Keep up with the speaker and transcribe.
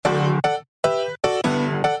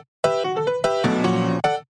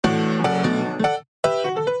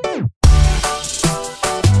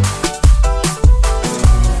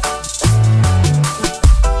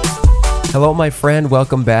my friend.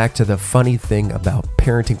 Welcome back to the Funny Thing About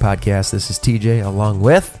Parenting podcast. This is TJ along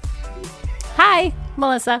with... Hi,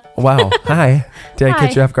 Melissa. Wow. Hi. Did I Hi.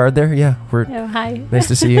 catch you off guard there? Yeah. Hi. Nice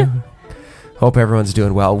to see you. Hope everyone's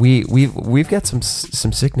doing well. We've got some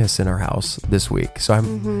sickness in our house this week, so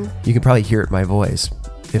you can probably hear it in my voice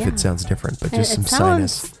if it sounds different, but just some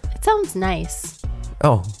sinus. It sounds nice.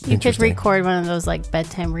 Oh, you could record one of those like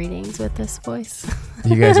bedtime readings with this voice.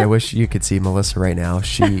 You guys, I wish you could see Melissa right now.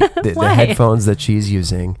 The headphones that she's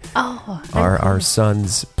using are our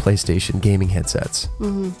son's PlayStation gaming headsets.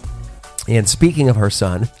 Mm-hmm. And speaking of her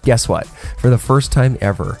son, guess what? For the first time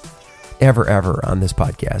ever on this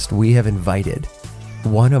podcast, we have invited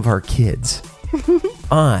one of our kids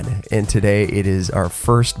on. And today it is our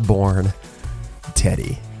firstborn,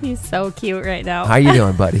 Teddy. He's so cute right now. How you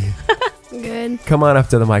doing, buddy? Good. Come on up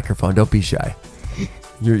to the microphone. Don't be shy.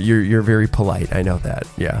 You're very polite. I know that.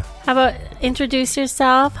 Yeah. How about introduce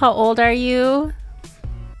yourself? How old are you?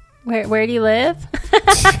 Where do you live?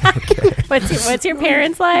 Okay. What's your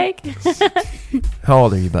parents like? How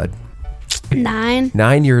old are you, bud? 9.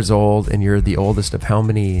 9 years old, and you're the oldest of how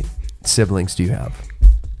many siblings do you have?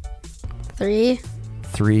 3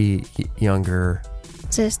 3 younger.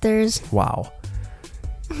 sisters. Wow.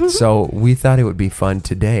 So we thought it would be fun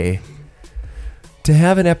today to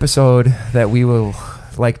have an episode that we will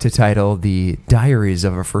like to title the Diaries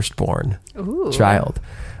of a Firstborn Child.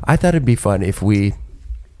 I thought it'd be fun if we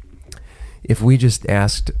just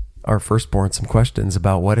asked our firstborn some questions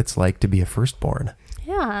about what it's like to be a firstborn.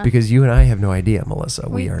 Yeah. Because you and I have no idea, Melissa.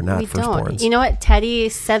 We are not firstborns. Don't. You know what? Teddy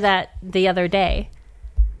said that the other day.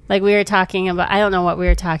 Like we were talking about, I don't know what we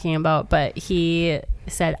were talking about, but he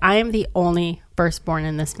said, I am the only firstborn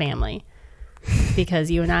in this family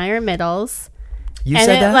because you and I are middles. You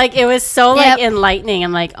said that? It was so like enlightening.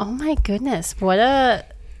 I'm like, oh my goodness, Do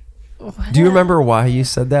you remember why you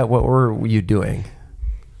said that? What were you doing?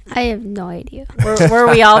 I have no idea. Were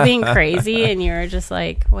we all being crazy and you were just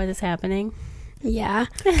like, what is happening? Yeah,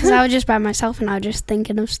 because I was just by myself and I was just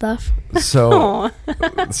thinking of stuff. So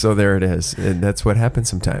there it is. And that's what happens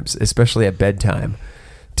sometimes, especially at bedtime.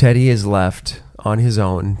 Teddy is left on his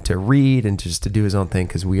own to read and just to do his own thing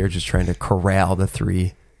because we are just trying to corral the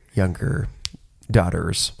 3 younger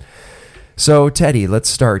daughters. So, Teddy, let's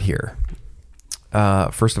start here.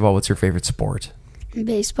 First of all, what's your favorite sport?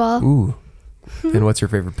 Baseball. Ooh. And what's your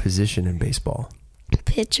favorite position in baseball?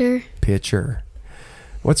 Pitcher. Pitcher.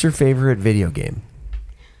 What's your favorite video game?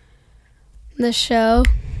 The show.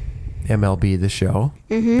 MLB The Show.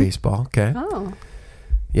 Mm-hmm. Baseball. Okay. Oh.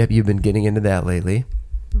 Yep, you've been getting into that lately.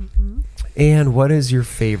 Mm-hmm. And what is your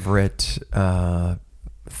favorite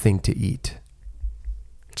thing to eat?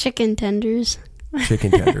 Chicken tenders.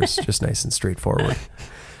 Chicken tenders. Just nice and straightforward.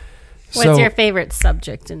 What's your favorite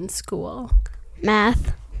subject in school?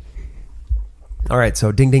 Math. All right,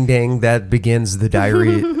 so ding, ding, ding. That begins the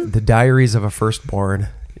Diaries of a Firstborn.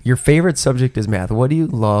 Your favorite subject is math. What do you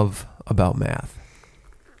love about math?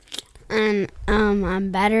 And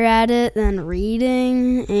I'm better at it than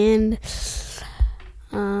reading, and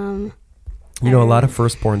you know, a lot of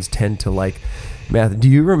firstborns tend to like math. Do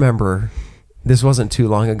you remember? This wasn't too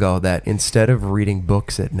long ago that instead of reading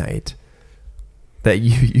books at night, that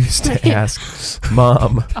you used to ask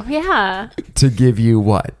Mom to give you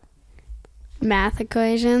what? Math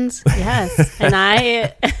equations. Yes.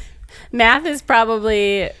 And math is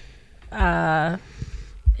probably my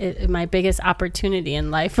biggest opportunity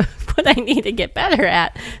in life, what I need to get better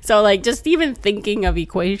at. So like just even thinking of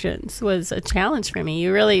equations was a challenge for me.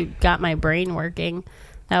 You really got my brain working.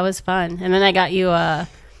 That was fun. And then I got you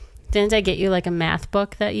didn't I get you like a math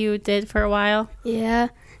book that you did for a while? Yeah.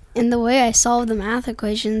 And the way I solved the math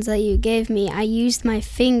equations that you gave me, I used my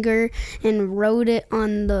finger and wrote it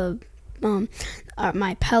on the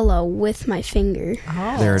my pillow with my finger.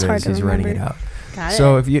 Oh, there it is. He's writing it out.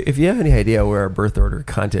 So if you have any idea where our birth order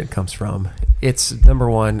content comes from, it's number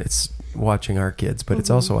one, it's watching our kids, but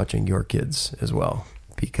it's also watching your kids as well,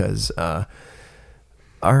 because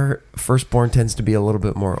our firstborn tends to be a little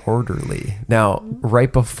bit more orderly. Now,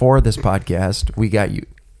 right before this podcast, we got you.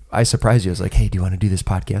 I surprised you. I was like, hey, do you want to do this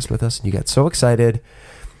podcast with us? And you got so excited,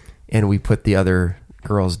 and we put the other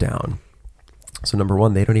girls down. So number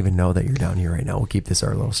one, they don't even know that you're down here right now. We'll keep this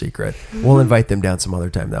our little secret. We'll invite them down some other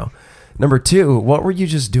time, though. Number two, what were you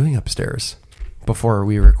just doing upstairs before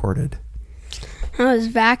we recorded? I was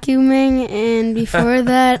vacuuming, and before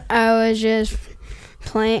that, I was just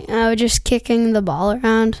playing. I was just kicking the ball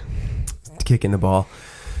around. Kicking the ball.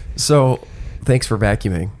 So, thanks for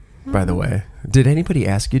vacuuming, by the way. Did anybody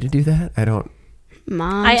ask you to do that?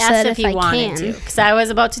 Mom I asked said if he wanted to, because I was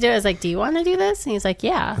about to do it. I was like, do you want to do this? And he's like,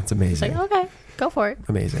 yeah. That's amazing. I was like, okay, Go for it.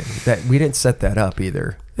 Amazing. That we didn't set that up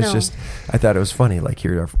either. It's just, I thought it was funny. Like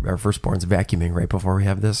here, our firstborn's vacuuming right before we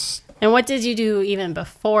have this. And what did you do even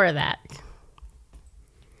before that?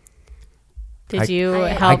 Did you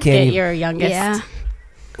help get your youngest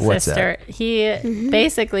sister? He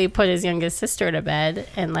basically put his youngest sister to bed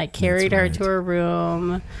and like carried her to her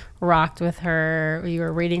room, rocked with her. You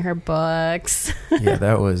were reading her books. Yeah,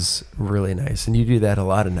 that was really nice. And you do that a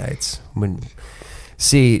lot of nights.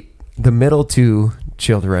 See, the middle two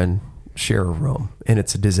children share a room, and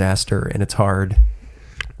it's a disaster, and it's hard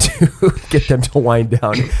to get them to wind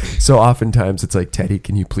down. So oftentimes it's like, Teddy,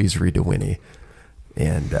 can you please read to Winnie?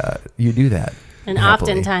 And you do that. And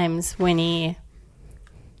happily. Oftentimes Winnie,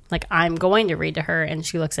 like, I'm going to read to her, and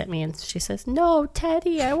she looks at me and she says, "No,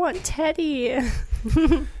 Teddy, I want Teddy."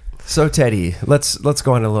 So Teddy, let's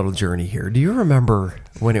go on a little journey here. Do you remember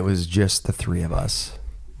when it was just the three of us?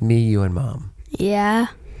 Me, you, and Mom. Yeah.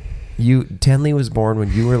 Tenley was born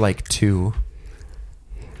when you were like 2.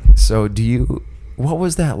 So what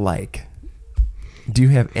was that like? Do you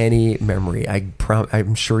have any memory?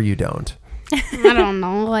 I'm sure you don't. I don't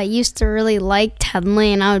know. I used to really like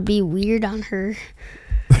Tenley, and I would be weird on her.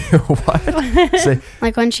 What?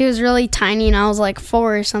 Like when she was really tiny and I was like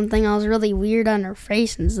 4 or something, I was really weird on her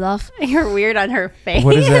face and stuff. You're weird on her face?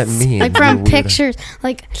 What does that mean? Like from pictures.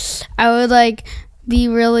 Like I would like be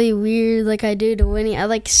really weird like I do to Winnie. I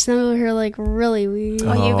like snuggle her like really weird.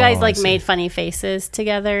 Oh, you guys like made funny faces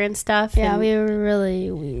together and stuff? Yeah, and we were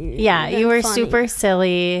really weird. Yeah, you were funny. Super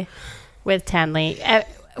silly with Tenley.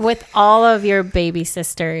 With all of your baby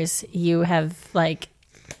sisters, you have like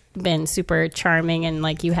been super charming, and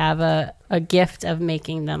like you have a gift of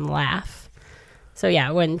making them laugh. So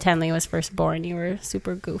yeah, when Tenley was first born, you were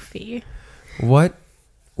super goofy. What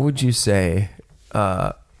would you say?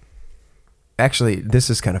 Actually, this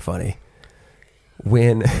is kind of funny.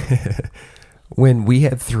 When we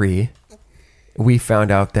had 3, we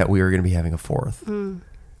found out that we were going to be having a 4th,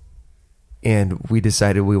 and we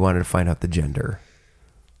decided we wanted to find out the gender.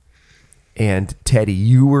 And Teddy,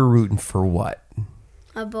 you were rooting for what?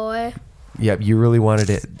 A boy. Yep, you really wanted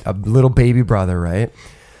it. A little baby brother, right?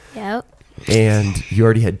 Yep. And you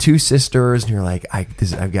already had 2 sisters, and you're like, I've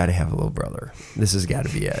got to have a little brother. This has got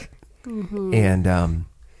to be it. Mm-hmm. And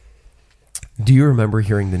do you remember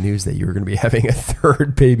hearing the news that you were going to be having a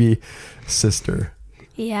 3rd baby sister?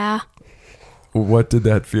 Yeah. What did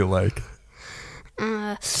that feel like?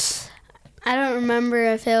 I don't remember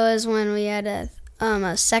if it was when we had a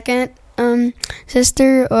second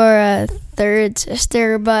sister or a 3rd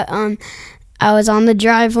sister, but I was on the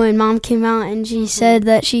drive when Mom came out and she said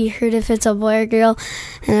that she heard if it's a boy or girl,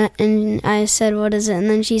 and I said, what is it? And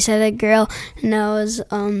then she said a girl, and I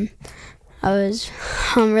was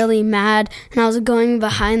really mad, and I was going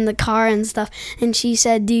behind the car and stuff, and she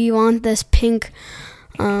said, do you want this pink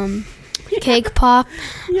cake pop?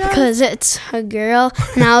 Yes. Because it's a girl.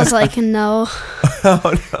 And I was like, no.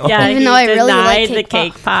 Oh, no. Yeah, even though I really like the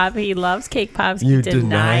cake pop. He loves cake pops. You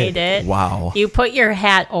denied it. Wow. You put your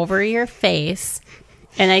hat over your face,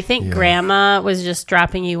 and I think Grandma was just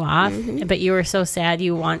dropping you off, but you were so sad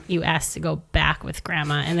you asked to go back with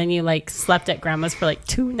Grandma, and then you like slept at Grandma's for like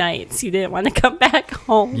 2 nights. You didn't want to come back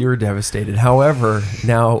home. You were devastated. However,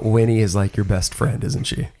 now Winnie is like your best friend, isn't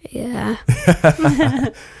she? Yeah.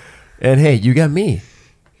 And hey, you got me.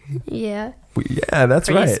 Yeah. Yeah, that's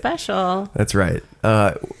pretty right. Special. That's right.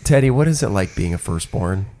 Teddy, what is it like being a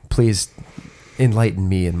firstborn? Please enlighten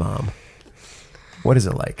me and Mom. What is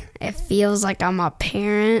it like? It feels like I'm a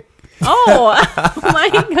parent. Oh, my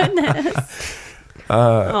goodness.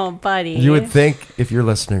 Oh, buddy. You would think, if you're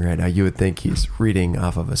listening right now, you would think he's reading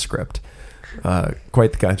off of a script.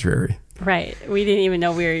 Quite the contrary. Right. We didn't even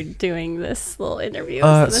know we were doing this little interview.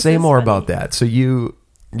 Say more about that. So you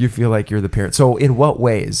feel like you're the parent. So in what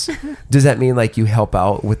ways? Does that mean like you help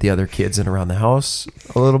out with the other kids and around the house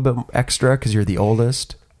a little bit extra because you're the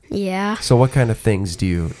oldest? Yeah. So what kind of things do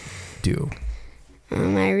you do?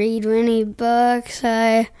 I read Winnie books.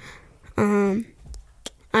 I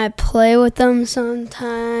play with them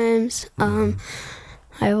sometimes.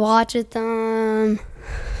 I watch with them.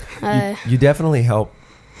 You definitely help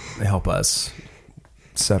us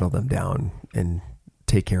settle them down and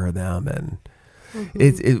take care of them, and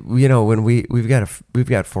when we've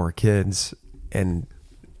got 4 kids, and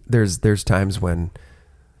there's times when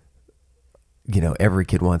every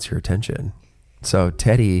kid wants your attention. So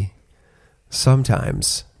Teddy,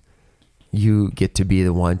 sometimes you get to be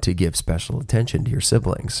the one to give special attention to your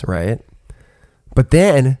siblings, right? But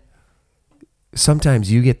then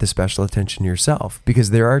sometimes you get the special attention yourself, because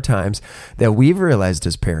there are times that we've realized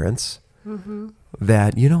as parents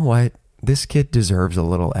that, you know what, this kid deserves a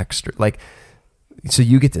little extra. Like So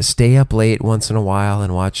you get to stay up late once in a while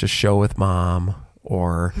and watch a show with mom,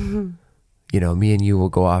 or, you know, me and you will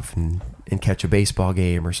go off and catch a baseball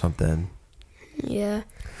game or something. Yeah.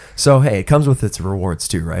 So, hey, it comes with its rewards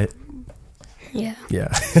too, right? Yeah.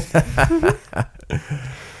 Yeah.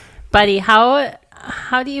 Buddy, how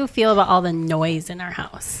do you feel about all the noise in our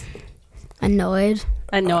house? Annoyed.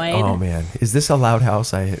 Oh, man. Is this a loud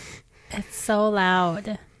house? It's so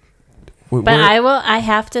loud. I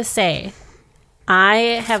have to say, I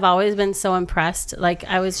have always been so impressed. Like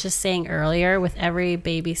I was just saying earlier, with every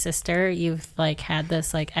baby sister, you've like had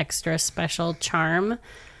this like extra special charm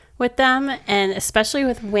with them. And especially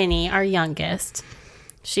with Winnie, our youngest,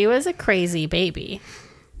 she was a crazy baby.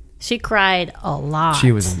 She cried a lot.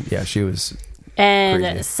 She was and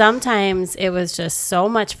crazy. Sometimes it was just so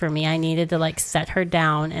much for me. I needed to like set her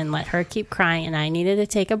down and let her keep crying, and I needed to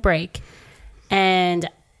take a break. And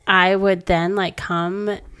I would then like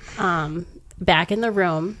come back in the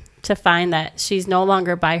room to find that she's no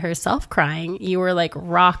longer by herself crying. You were like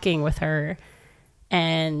rocking with her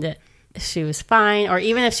and she was fine. Or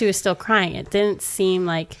even if she was still crying, it didn't seem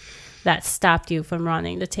like that stopped you from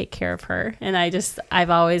running to take care of her. And I've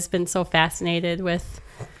always been so fascinated with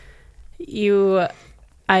you.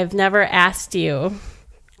 I've never asked you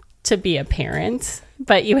to be a parent,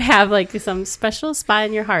 but you have like some special spot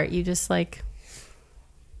in your heart. You just like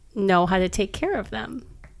know how to take care of them.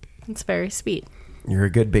 It's very sweet. You're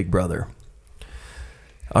a good big brother.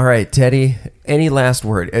 All right, Teddy, any last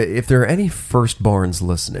word? If there are any firstborns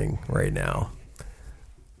listening right now,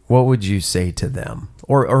 what would you say to them?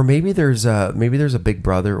 Or maybe there's a big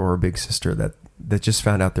brother or a big sister that just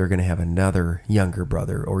found out they're going to have another younger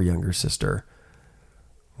brother or younger sister.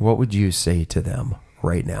 What would you say to them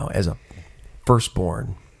right now as a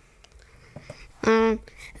firstborn?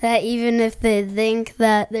 That even if they think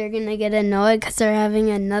that they're going to get annoyed because they're having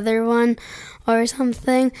another one or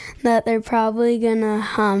something, that they're probably going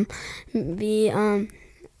to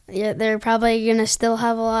they're probably going to still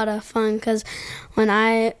have a lot of fun. Because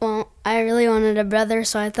I really wanted a brother,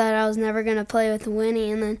 so I thought I was never going to play with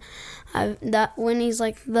Winnie, and then Winnie's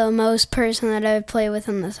like the most person that I would play with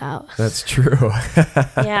in this house. That's true.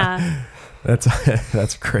 Yeah.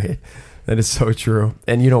 That's great. That is so true.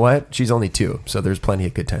 And you know what? She's only 2, so there's plenty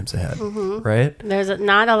of good times ahead, right? There's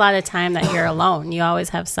not a lot of time that you're alone. You always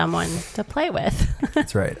have someone to play with.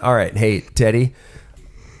 That's right. All right. Hey, Teddy,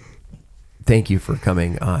 thank you for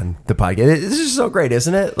coming on the podcast. This is so great,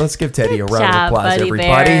 isn't it? Let's give Teddy a round of applause,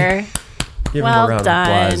 everybody. Bear. Give him a round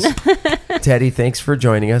of applause. Teddy, thanks for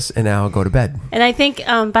joining us, and now go to bed. And I think,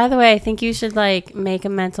 by the way, I think you should like make a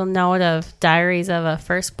mental note of Diaries of a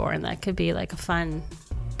Firstborn. That could be like a fun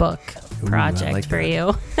book project like for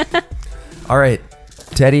you. All right,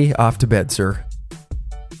 Teddy, off to bed, sir.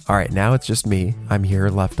 All right, now it's just me. I'm here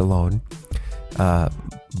left alone.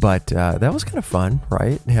 But that was kind of fun,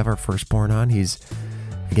 right? Have our firstborn on. He's,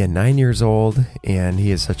 again, 9 years old, and he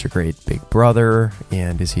is such a great big brother.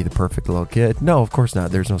 And is he the perfect little kid? No, of course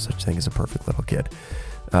not. There's no such thing as a perfect little kid.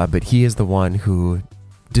 But he is the one who,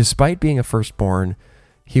 despite being a firstborn,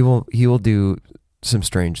 he will do some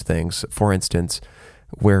strange things. For instance,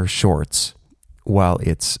 wear shorts while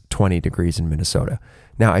it's 20 degrees in Minnesota.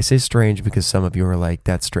 Now, I say strange because some of you are like,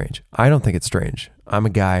 that's strange. I don't think it's strange. I'm a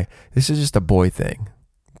guy. This is just a boy thing.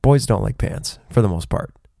 Boys don't like pants for the most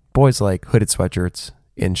part. Boys like hooded sweatshirts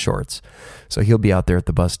in shorts. So he'll be out there at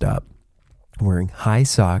the bus stop wearing high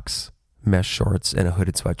socks, mesh shorts, and a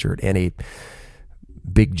hooded sweatshirt and a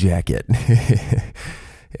big jacket.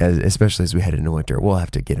 Especially as we head into winter. We'll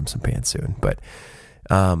have to get him some pants soon. But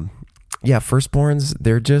yeah, firstborns,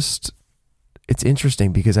 it's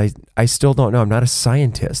interesting because I still don't know. I'm not a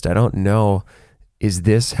scientist. I don't know, is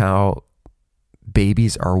this how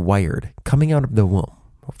babies are wired coming out of the womb,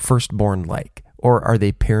 firstborn like, or are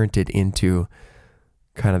they parented into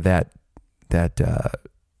kind of that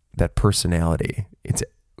personality? It's,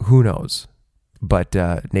 who knows? But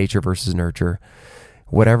nature versus nurture,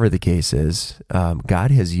 whatever the case is,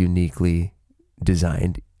 God has uniquely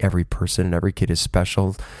designed every person, and every kid is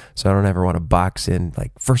special. So I don't ever want to box in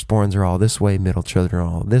like firstborns are all this way, middle children are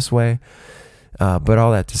all this way. But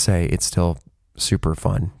all that to say, it's still super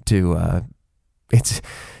fun to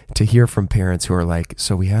hear from parents who are like,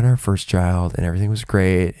 so we had our first child and everything was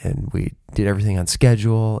great, and we did everything on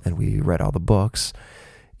schedule, and we read all the books,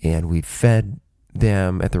 and we fed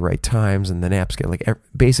them at the right times, and the naps get like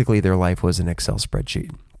basically their life was an Excel spreadsheet.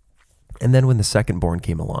 And then when the secondborn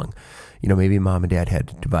came along, maybe mom and dad had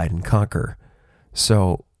to divide and conquer.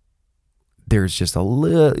 So there's just a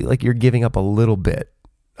little, like you're giving up a little bit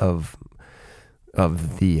of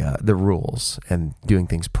the rules and doing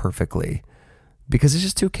things perfectly. because it's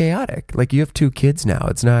just too chaotic. Like, you have 2 kids now.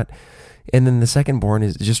 It's not, and then the second born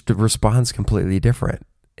is just responds completely different.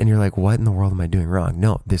 And you're like, what in the world am I doing wrong?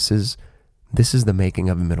 No, this is the making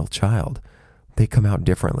of a middle child. They come out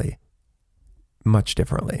differently, much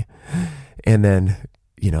differently. And then,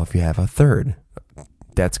 if you have a third,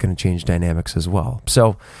 that's going to change dynamics as well.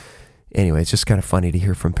 So anyway, it's just kind of funny to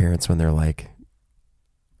hear from parents when they're like,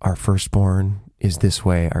 our firstborn is this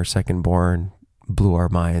way, our secondborn blew our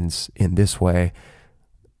minds in this way.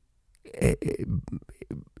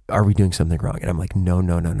 Are we doing something wrong? And I'm like, no,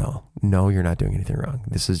 you're not doing anything wrong.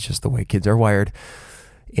 This is just the way kids are wired.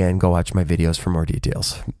 And go watch my videos for more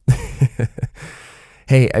details.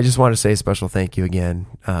 Hey, I just want to say a special thank you again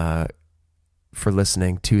for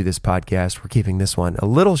listening to this podcast. We're keeping this one a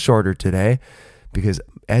little shorter today because,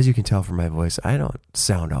 as you can tell from my voice, I don't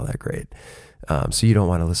sound all that great. So you don't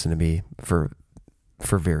want to listen to me for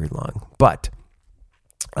very long. But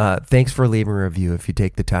thanks for leaving a review. If you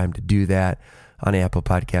take the time to do that on Apple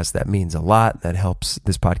Podcasts, that means a lot. That helps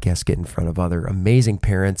this podcast get in front of other amazing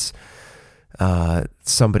parents.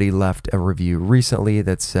 Somebody left a review recently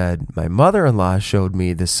that said, my mother-in-law showed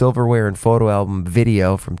me the silverware and photo album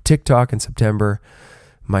video from TikTok in September.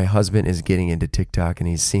 My husband is getting into TikTok and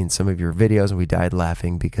he's seen some of your videos, and we died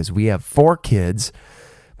laughing because we have 4 kids,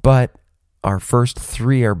 but our first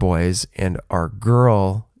 3 are boys and our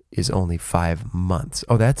girl is only 5 months.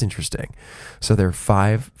 Oh, that's interesting. So they're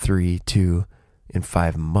 5, 3, 2, and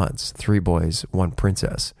 5 months. 3 boys, 1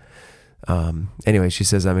 princess. Anyway, she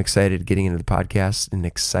says, I'm excited getting into the podcast and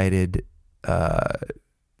excited,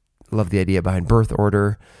 love the idea behind birth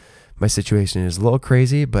order. My situation is a little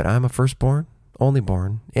crazy, but I'm a firstborn, only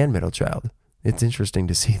born, and middle child. It's interesting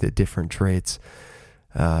to see the different traits.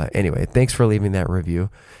 Anyway, thanks for leaving that review.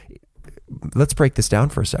 Let's break this down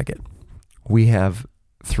for a second. We have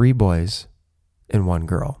 3 boys and 1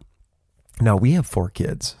 girl. Now, we have 4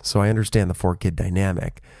 kids, so I understand the 4-kid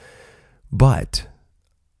dynamic, but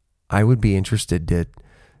I would be interested to,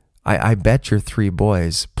 I bet your 3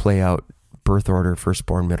 boys play out birth order,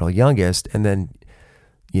 firstborn, middle, youngest, and then,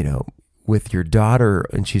 with your daughter,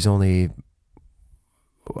 and she's only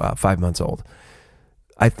 5 months old,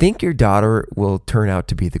 I think your daughter will turn out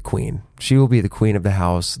to be the queen. She will be the queen of the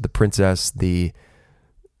house, the princess,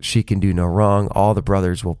 she can do no wrong. All the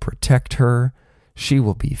brothers will protect her. She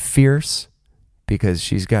will be fierce because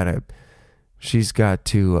she's got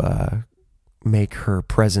to make her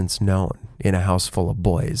presence known in a house full of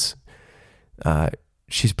boys.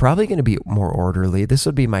 She's probably going to be more orderly. This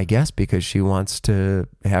would be my guess because she wants to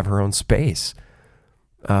have her own space.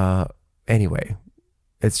 Anyway,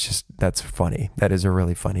 that's funny. That is a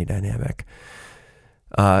really funny dynamic.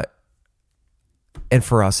 And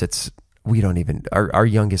for us, our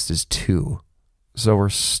youngest is 2. So we're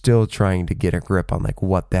still trying to get a grip on like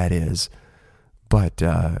what that is. But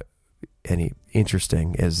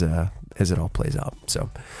interesting as it all plays out.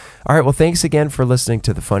 So, all right. Well, thanks again for listening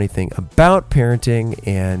to The Funny Thing About Parenting.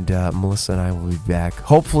 And Melissa and I will be back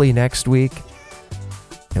hopefully next week.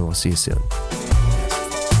 And we'll see you soon.